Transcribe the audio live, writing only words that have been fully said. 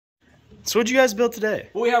So what'd you guys build today?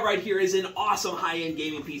 What we have right here is an awesome high-end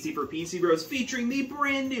gaming PC for PC Bros featuring the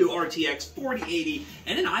brand new RTX 4080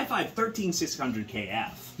 and an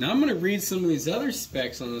i5-13600KF. Now I'm going to read some of these other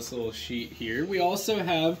specs on this little sheet here. We also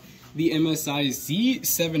have the MSI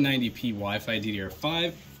Z790p Wi-Fi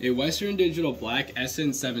DDR5, a Western Digital Black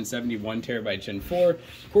SN770 1TB Gen 4,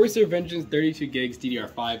 Corsair Vengeance 32 gigs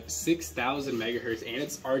DDR5, 6000 megahertz, and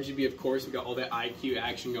it's RGB, of course. We got all that IQ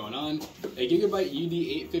action going on. A Gigabyte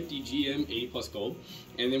UD850GM 80+ gold,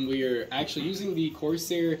 and then we are actually using the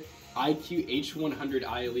Corsair IQ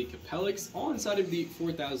H100i Elite Capellix all inside of the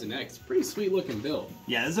 4000X. Pretty sweet looking build.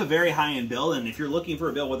 Yeah, this is a very high-end build, and if you're looking for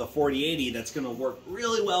a build with a 4080 that's going to work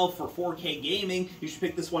really well for 4K gaming, you should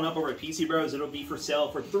pick this one up over at PC Bros. It'll be for sale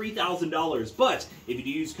for $3,000. But if you do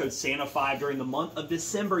use code SANTA5 during the month of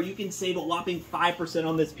December, you can save a whopping 5%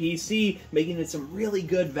 on this PC, making it some really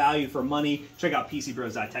good value for money. Check out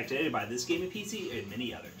PCBros.tech today to buy this gaming PC and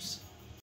many others.